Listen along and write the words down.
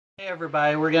Hey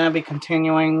everybody, we're going to be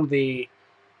continuing the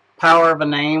power of a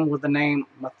name with the name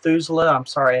Methuselah. I'm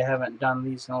sorry I haven't done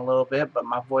these in a little bit, but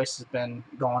my voice has been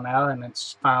going out and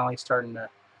it's finally starting to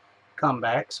come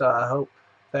back. So I hope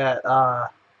that I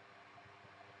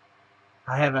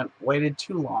haven't waited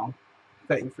too long,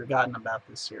 that you've forgotten about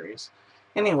this series.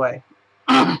 Anyway,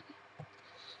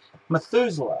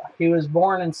 Methuselah. He was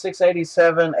born in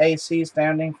 687 AC,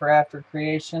 standing for after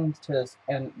creation,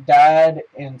 and died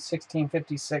in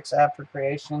 1656 after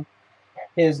creation.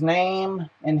 His name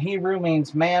in Hebrew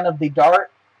means man of the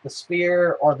dart, the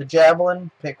spear, or the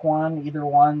javelin. Pick one, either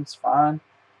one's fine.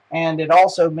 And it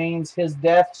also means his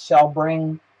death shall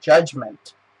bring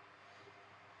judgment.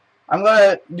 I'm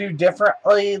going to do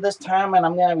differently this time, and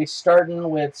I'm going to be starting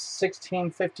with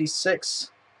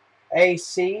 1656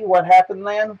 AC. What happened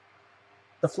then?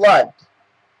 The flood.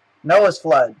 Noah's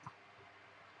flood.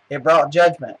 It brought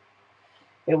judgment.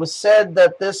 It was said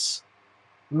that this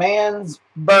man's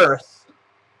birth,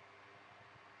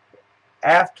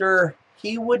 after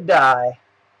he would die,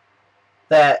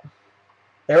 that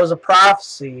there was a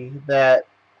prophecy that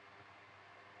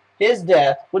his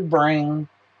death would bring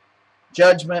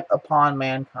judgment upon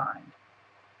mankind.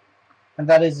 And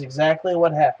that is exactly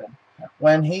what happened.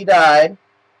 When he died,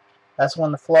 that's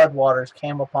when the flood waters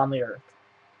came upon the earth.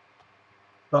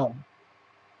 Boom.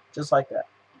 Just like that.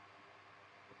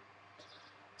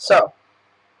 So,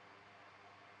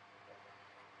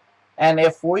 and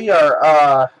if we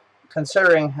are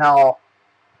considering how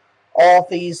all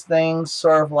these things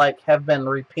sort of like have been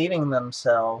repeating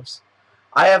themselves,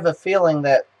 I have a feeling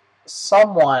that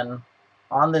someone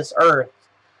on this earth,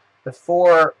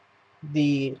 before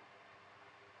the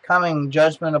coming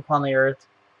judgment upon the earth,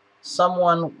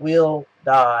 someone will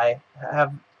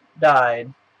have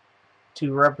died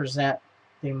to represent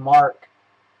the mark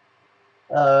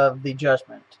of the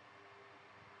judgment.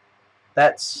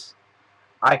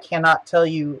 I cannot tell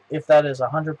you if that is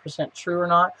 100% true or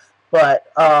not, but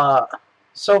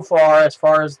so far, as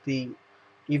far as the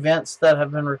events that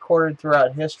have been recorded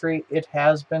throughout history, it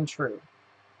has been true.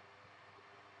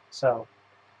 So,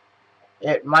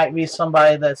 it might be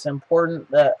somebody that's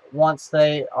important that once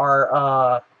they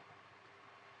are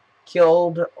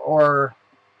killed, or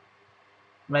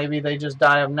maybe they just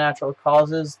die of natural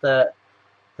causes, that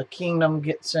the kingdom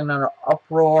gets in an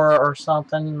uproar or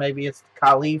something. Maybe it's the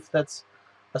caliph that's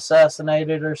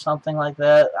assassinated or something like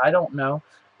that. I don't know.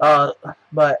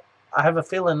 But I have a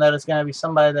feeling that it's going to be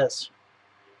somebody that's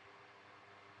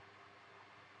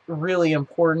really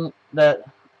important, that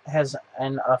has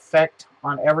an effect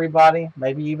on everybody,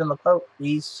 maybe even the Pope.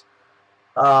 He's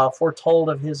foretold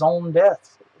of his own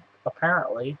death,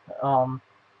 apparently,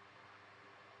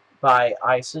 by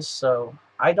ISIS. So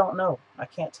I don't know. I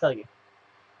can't tell you.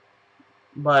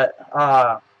 But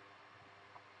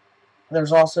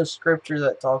there's also scripture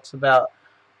that talks about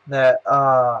that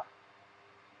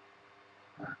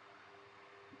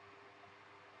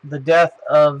the death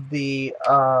of the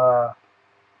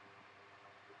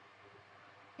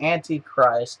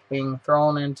Antichrist being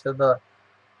thrown into the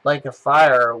lake of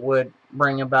fire would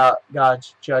bring about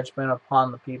God's judgment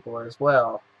upon the people as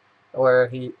well, where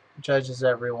he judges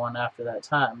everyone after that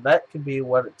time. That could be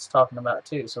what it's talking about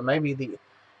too. So maybe the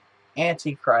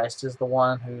Antichrist is the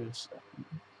one whose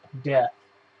death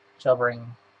shall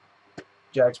bring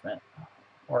judgment,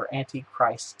 or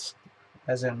Antichrist,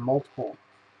 as in multiple.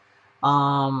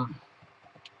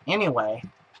 Anyway,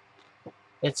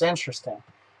 it's interesting.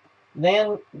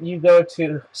 Then you go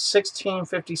to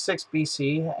 1656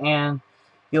 BC, and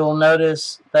you'll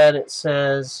notice that it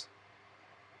says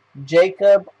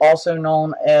Jacob, also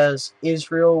known as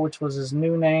Israel, which was his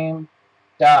new name,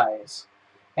 dies.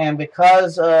 And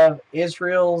because of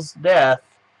Israel's death,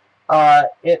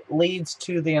 it leads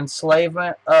to the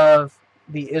enslavement of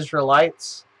the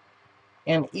Israelites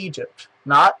in Egypt.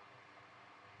 Not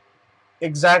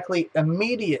exactly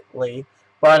immediately,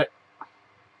 but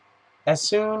as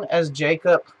soon as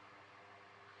Jacob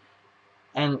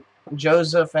and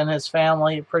Joseph and his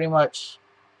family pretty much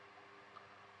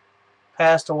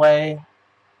passed away,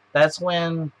 that's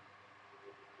when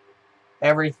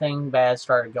everything bad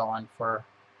started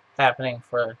happening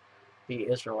for the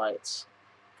Israelites.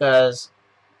 Because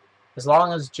as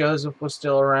long as Joseph was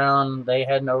still around, they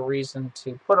had no reason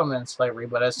to put them in slavery.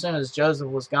 But as soon as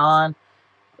Joseph was gone,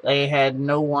 they had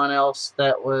no one else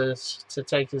that was to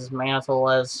take his mantle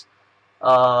as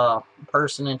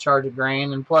person in charge of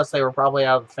grain, and plus they were probably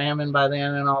out of the famine by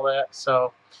then and all that.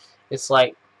 So it's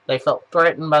like they felt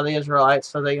threatened by the Israelites,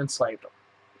 so they enslaved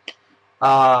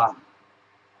them.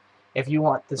 If you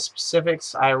want the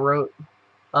specifics, I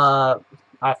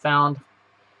found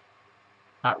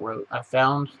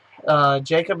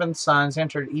Jacob and sons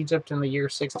entered Egypt in the year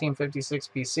 1656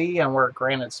 BC and were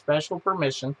granted special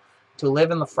permission to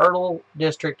live in the fertile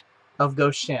district of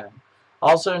Goshen,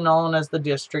 also known as the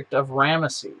district of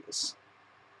Ramesses.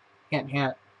 Hint,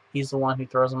 hint, he's the one who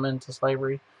throws them into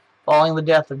slavery. Following the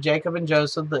death of Jacob and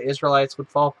Joseph, the Israelites would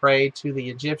fall prey to the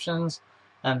Egyptians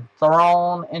and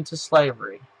thrown into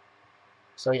slavery.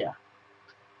 So yeah,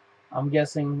 I'm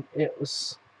guessing it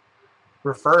was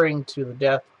referring to the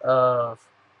death of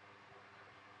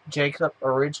Jacob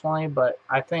originally, but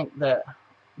I think that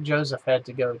Joseph had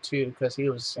to go too because he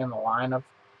was in the line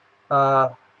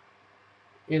of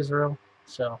Israel.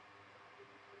 So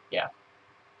yeah.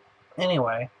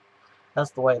 Anyway,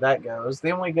 that's the way that goes.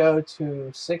 Then we go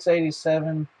to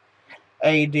 687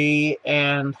 AD,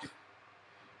 and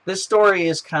this story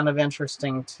is kind of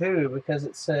interesting too because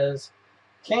it says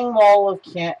King Maul of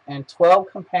Kent and 12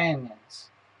 companions.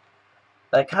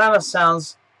 That kind of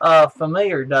sounds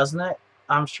familiar, doesn't it?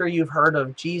 I'm sure you've heard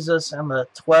of Jesus and the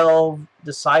 12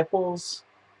 disciples.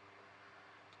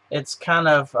 It's kind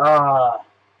of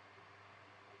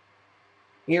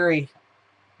eerie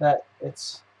that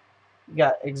it's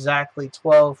got exactly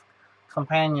 12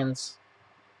 companions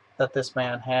that this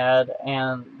man had,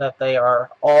 and that they are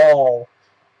all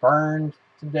burned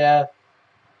to death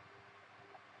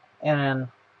in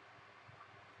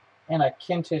a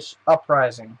Kentish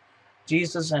uprising.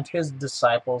 Jesus and his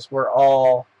disciples were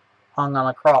all hung on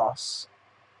a cross.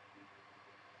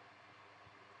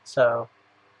 So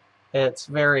it's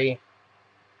very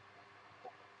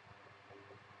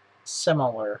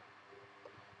similar,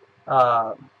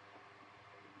 to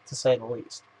say the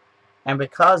least. And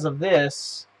because of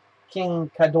this,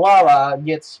 King Cadwalla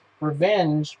gets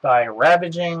revenge by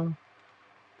ravaging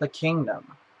the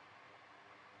kingdom.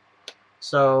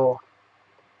 So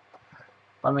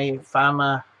let me find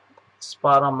my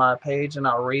spot on my page and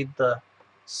I'll read the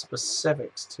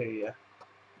specifics to you.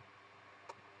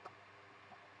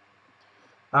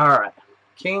 Alright.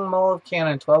 King Mull of Kent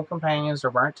and 12 companions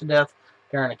are burnt to death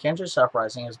during a Kentish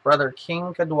uprising. His brother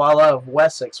King Cadwalla of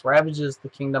Wessex ravages the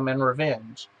kingdom in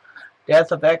revenge.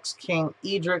 Death of ex-King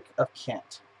Edric of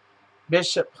Kent.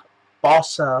 Bishop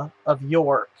Bossa of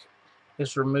York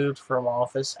is removed from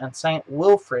office, and St.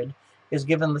 Wilfrid is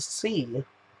given the see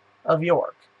of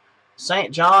York.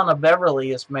 St. John of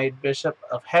Beverley is made Bishop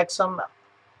of Hexham.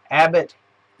 Abbot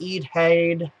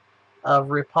Eadhaed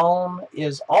of Ripon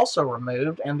is also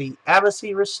removed, and the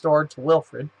abbacy restored to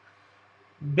Wilfrid.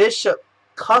 Bishop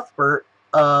Cuthbert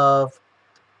of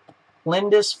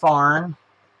Lindisfarne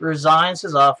resigns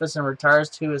his office and retires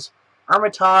to his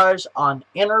hermitage on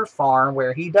Inner Farm,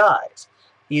 where he dies.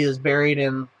 He is buried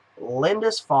in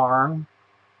Lindisfarne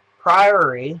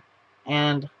Priory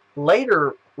and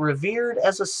later revered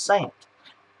as a saint.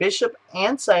 Bishop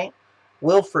and Saint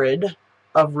Wilfrid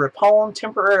of Ripon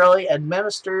temporarily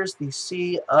administers the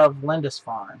see of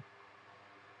Lindisfarne.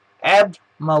 Abd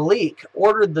Malik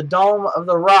ordered the Dome of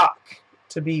the Rock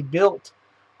to be built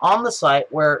on the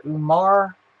site where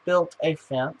Umar built a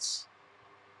fence.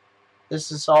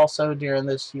 This is also during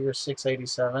this year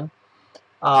 687.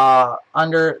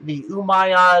 Under the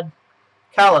Umayyad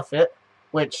Caliphate,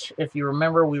 which, if you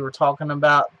remember, we were talking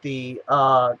about the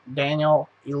Daniel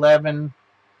 11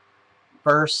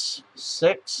 verse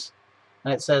 6,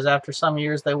 and it says, after some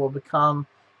years they will become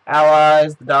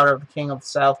allies. The daughter of the king of the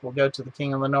south will go to the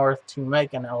king of the north to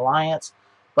make an alliance,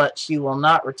 but she will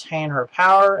not retain her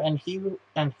power, and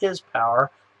his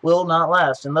power will not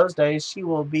last. In those days she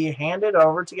will be handed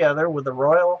over together with the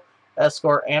royal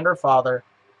escort and her father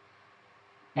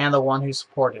and the one who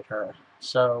supported her.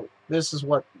 So this is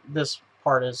what this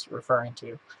part is referring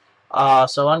to.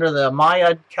 So under the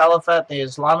Umayyad Caliphate, the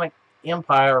Islamic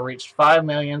Empire reached 5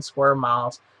 million square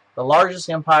miles, the largest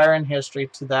empire in history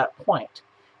to that point.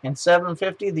 In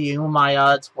 750, the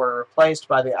Umayyads were replaced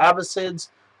by the Abbasids,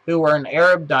 who were an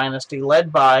Arab dynasty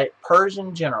led by a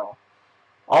Persian general.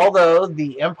 Although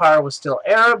the empire was still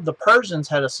Arab, the Persians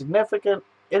had a significant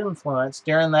influence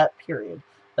during that period.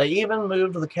 They even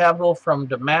moved the capital from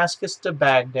Damascus to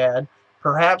Baghdad,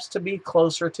 perhaps to be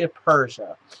closer to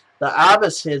Persia. The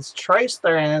Abbasids traced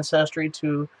their ancestry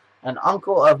to an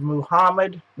uncle of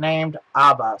Muhammad named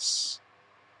Abbas.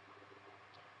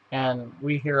 And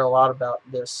we hear a lot about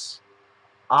this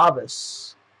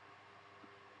Abbas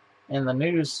in the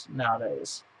news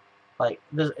nowadays. Like,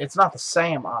 it's not the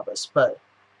same Abbas, but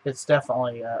it's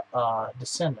definitely a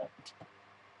descendant.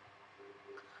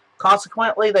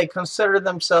 Consequently, they considered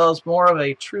themselves more of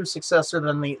a true successor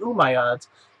than the Umayyads,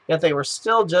 yet they were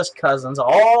still just cousins,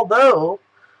 although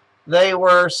they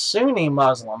were Sunni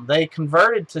Muslim. They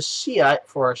converted to Shiite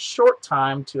for a short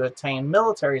time to attain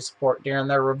military support during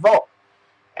their revolt.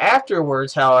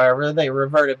 Afterwards, however, they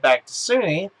reverted back to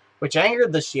Sunni, which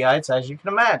angered the Shiites, as you can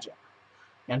imagine.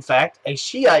 In fact, a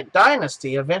Shiite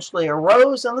dynasty eventually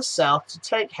arose in the south to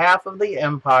take half of the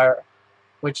empire,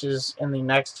 which is in the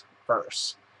next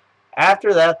verse.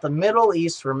 After that, the Middle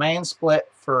East remained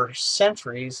split for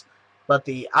centuries, but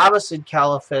the Abbasid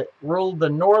Caliphate ruled the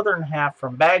northern half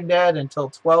from Baghdad until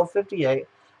 1258,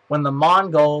 when the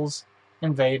Mongols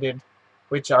invaded,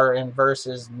 which are in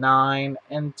verses 9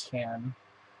 and 10,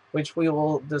 which we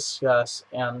will discuss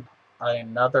in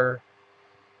another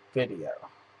video.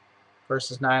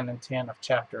 Verses 9 and 10 of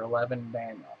chapter 11,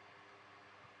 Daniel.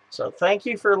 So thank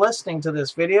you for listening to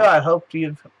this video. I hope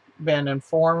you've been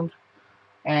informed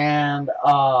and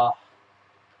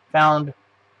found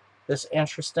this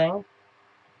interesting.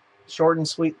 Short and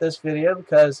sweet, this video,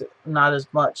 because not as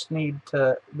much need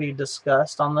to be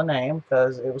discussed on the name,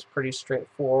 because it was pretty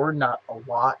straightforward, not a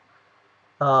lot,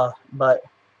 but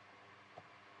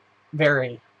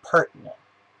very pertinent.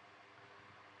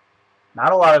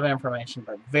 Not a lot of information,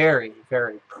 but very,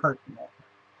 very pertinent.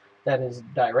 That is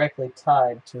directly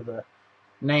tied to the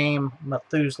name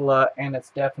Methuselah and its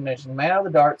definition. Man of the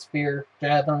dark sphere,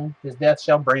 javelin, his death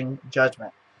shall bring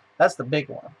judgment. That's the big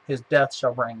one. His death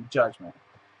shall bring judgment.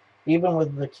 Even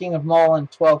with the king of Maul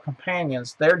and 12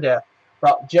 companions, their death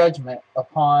brought judgment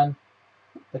upon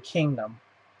the kingdom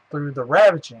through the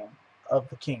ravaging of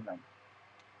the kingdom.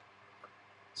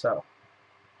 So,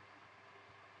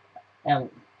 and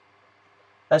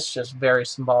that's just very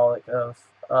symbolic of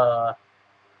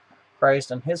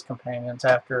Christ and his companions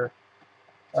after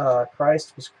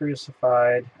Christ was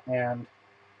crucified, and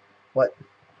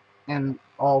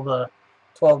all the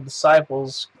 12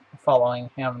 disciples following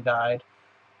him died,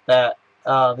 that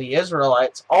the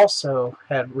Israelites also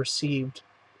had received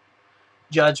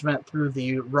judgment through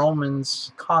the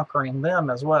Romans conquering them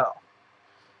as well,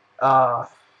 and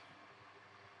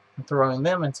throwing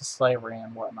them into slavery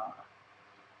and whatnot.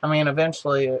 I mean,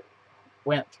 eventually it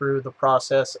went through the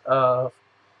process of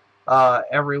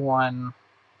everyone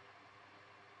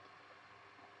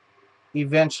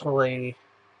eventually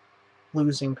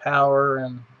losing power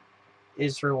and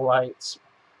Israelites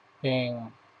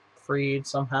being freed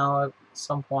somehow at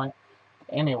some point.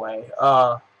 Anyway,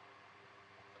 like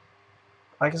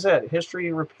I said,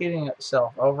 history repeating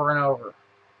itself over and over.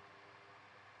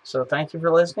 So thank you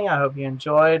for listening. I hope you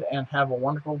enjoyed, and have a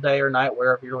wonderful day or night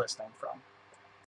wherever you're listening from.